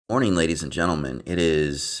Morning, ladies and gentlemen. It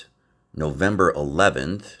is November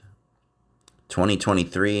 11th,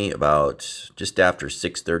 2023, about just after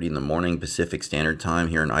 6:30 in the morning Pacific Standard Time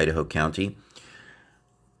here in Idaho County.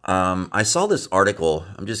 I saw this article.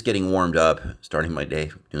 I'm just getting warmed up, starting my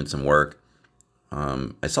day, doing some work.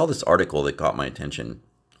 I saw this article that caught my attention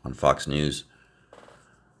on Fox News.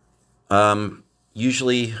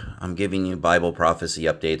 Usually, I'm giving you Bible prophecy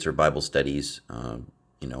updates or Bible studies,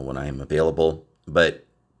 when I am available. But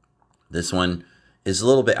this one is a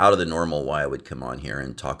little bit out of the normal why I would come on here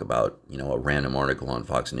and talk about, a random article on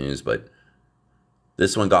Fox News. But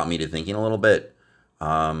this one got me to thinking a little bit.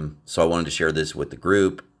 So I wanted to share this with the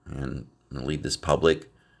group and leave this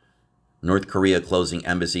public. North Korea closing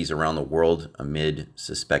embassies around the world amid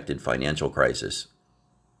suspected financial crisis.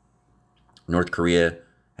 North Korea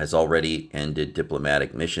has already ended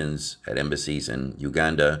diplomatic missions at embassies in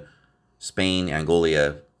Uganda, Spain,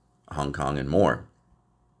 Angola, Hong Kong, and more.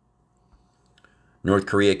 North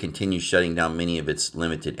Korea continues shutting down many of its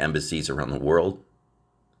limited embassies around the world,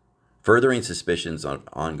 furthering suspicions of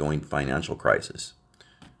ongoing financial crisis.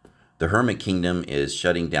 The Hermit Kingdom is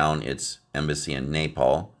shutting down its embassy in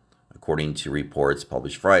Nepal, according to reports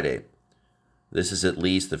published Friday. This is at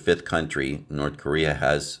least the fifth country North Korea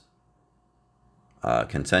has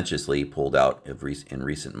contentiously pulled out in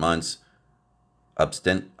recent months,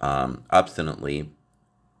 obstinately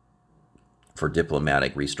for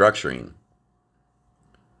diplomatic restructuring.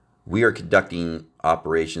 We are conducting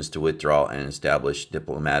operations to withdraw and establish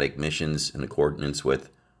diplomatic missions in accordance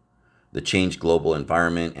with the changed global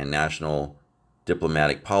environment and national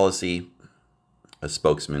diplomatic policy, a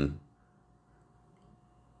spokesman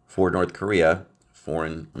for North Korea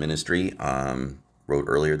Foreign Ministry wrote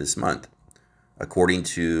earlier this month. According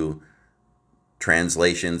to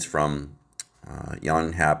translations from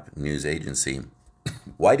Yonhap news agency.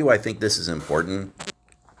 Why do I think this is important?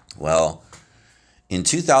 Well, in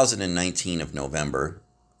 2019 of November,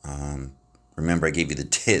 remember I gave you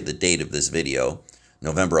the date of this video,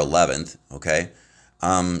 November 11th, okay?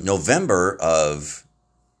 November of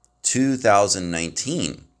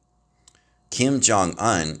 2019, Kim Jong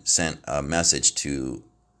Un sent a message to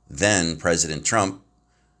then President Trump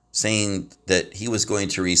saying that he was going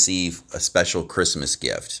to receive a special Christmas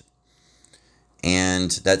gift.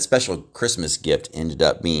 And that special Christmas gift ended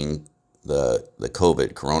up being the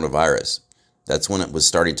coronavirus. That's when it was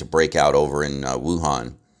starting to break out over in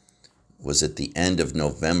Wuhan. Was at the end of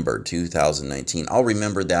November 2019. I'll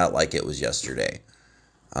remember that like it was yesterday.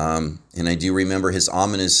 And I do remember his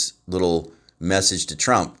ominous little message to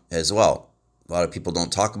Trump as well. A lot of people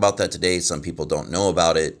don't talk about that today. Some people don't know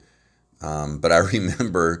about it. But I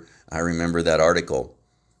remember that article.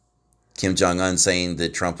 Kim Jong Un saying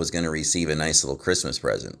that Trump was going to receive a nice little Christmas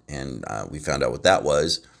present. And we found out what that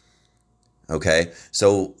was. Okay,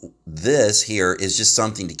 so this here is just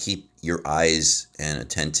something to keep your eyes and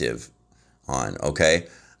attentive on, okay?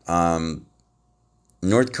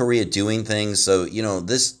 North Korea doing things. So,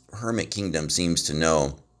 this Hermit Kingdom seems to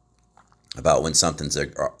know about when something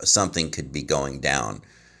could be going down.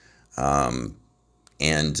 Them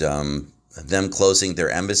closing their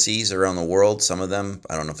embassies around the world, some of them,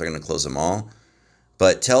 I don't know if they're going to close them all,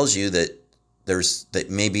 but tells you that that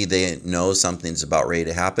maybe they know something's about ready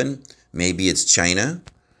to happen. Maybe it's China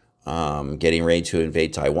getting ready to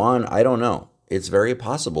invade Taiwan. I don't know. It's very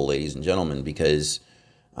possible, ladies and gentlemen, because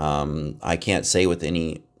I can't say with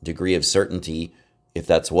any degree of certainty if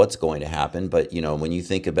that's what's going to happen. But, when you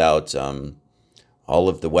think about all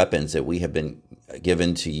of the weapons that we have been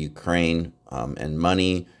given to Ukraine and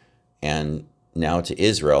money and now to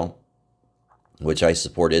Israel, which I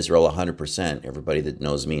support Israel 100%. Everybody that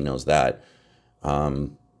knows me knows that.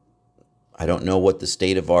 I don't know what the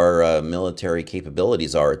state of our military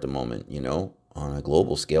capabilities are at the moment, on a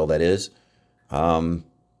global scale, that is.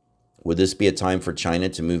 Would this be a time for China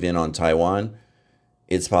to move in on Taiwan?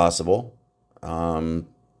 It's possible.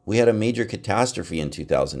 We had a major catastrophe in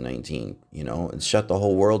 2019, and shut the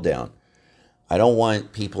whole world down. I don't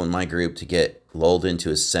want people in my group to get lulled into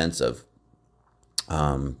a sense of,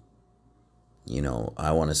 I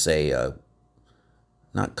want to say,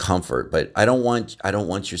 not comfort, but I don't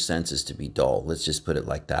want your senses to be dull. Let's just put it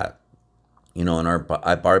like that. In our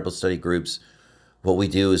Bible study groups, what we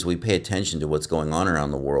do is we pay attention to what's going on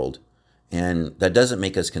around the world. And that doesn't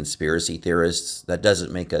make us conspiracy theorists. That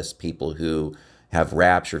doesn't make us people who have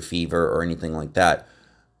rapture fever or anything like that.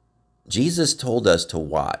 Jesus told us to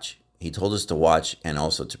watch. He told us to watch and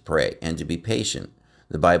also to pray and to be patient.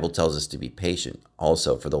 The Bible tells us to be patient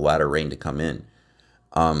also for the latter rain to come in.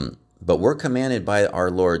 But we're commanded by our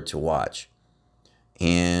Lord to watch.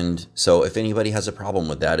 And so if anybody has a problem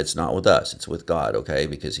with that, it's not with us, it's with God, okay?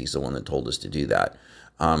 Because he's the one that told us to do that.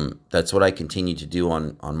 That's what I continue to do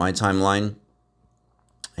on my timeline.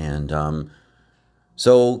 And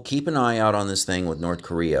so keep an eye out on this thing with North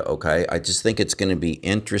Korea, okay? I just think it's going to be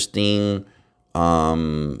interesting,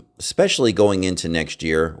 especially going into next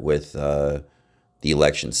year with the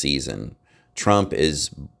election season. Trump is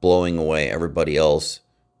blowing away everybody else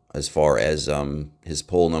as far as his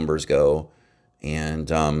poll numbers go. And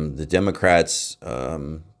the Democrats'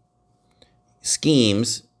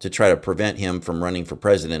 schemes to try to prevent him from running for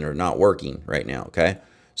president are not working right now, okay?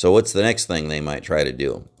 So what's the next thing they might try to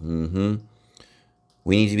do?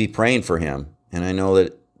 We need to be praying for him. And I know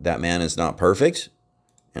that that man is not perfect.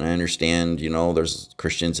 And I understand, you know, there's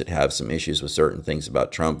Christians that have some issues with certain things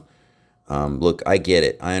about Trump. Look, I get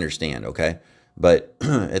it. I understand, okay? But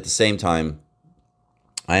at the same time,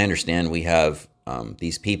 I understand we have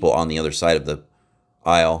these people on the other side of the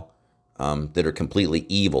aisle that are completely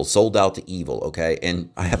evil, sold out to evil, okay? And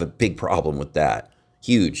I have a big problem with that.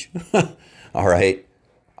 Huge. All right?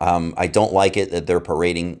 I don't like it that they're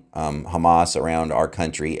parading Hamas around our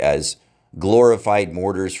country as glorified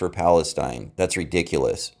martyrs for Palestine. That's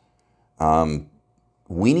ridiculous.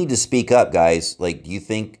 We need to speak up, guys. Like, do you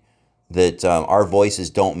think that our voices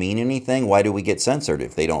don't mean anything? Why do we get censored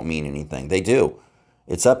if they don't mean anything? They do.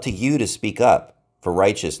 It's up to you to speak up for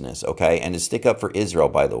righteousness, okay? And to stick up for Israel,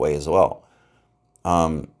 by the way, as well.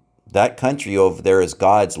 That country over there is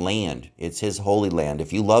God's land. It's his holy land.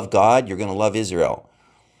 If you love God, you're going to love Israel.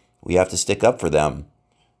 We have to stick up for them.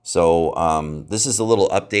 So this is a little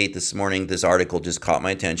update this morning. This article just caught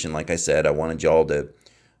my attention. Like I said, I wanted y'all to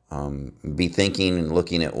be thinking and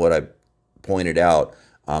looking at what I pointed out.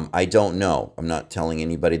 I don't know. I'm not telling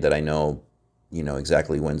anybody that I know, you know,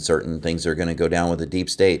 exactly when certain things are going to go down with the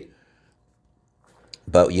deep state.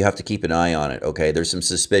 But you have to keep an eye on it, okay? There's some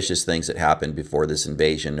suspicious things that happened before this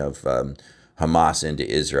invasion of Hamas into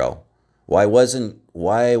Israel. Why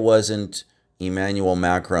wasn't Emmanuel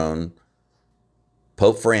Macron,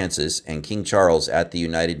 Pope Francis, and King Charles at the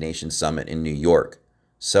United Nations Summit in New York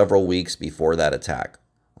several weeks before that attack?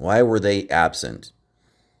 Why were they absent?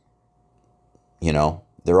 You know,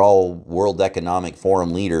 they're all World Economic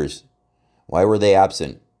Forum leaders. Why were they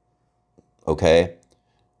absent? Okay?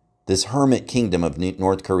 This hermit kingdom of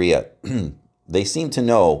North Korea, they seem to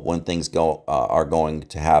know when things are going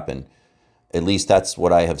to happen. At least that's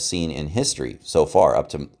what I have seen in history so far, up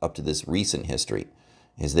to this recent history,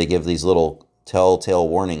 is they give these little telltale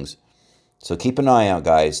warnings. So keep an eye out,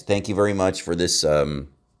 guys. Thank you very much for this,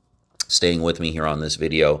 staying with me here on this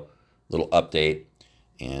video, little update,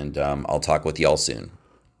 and I'll talk with y'all soon.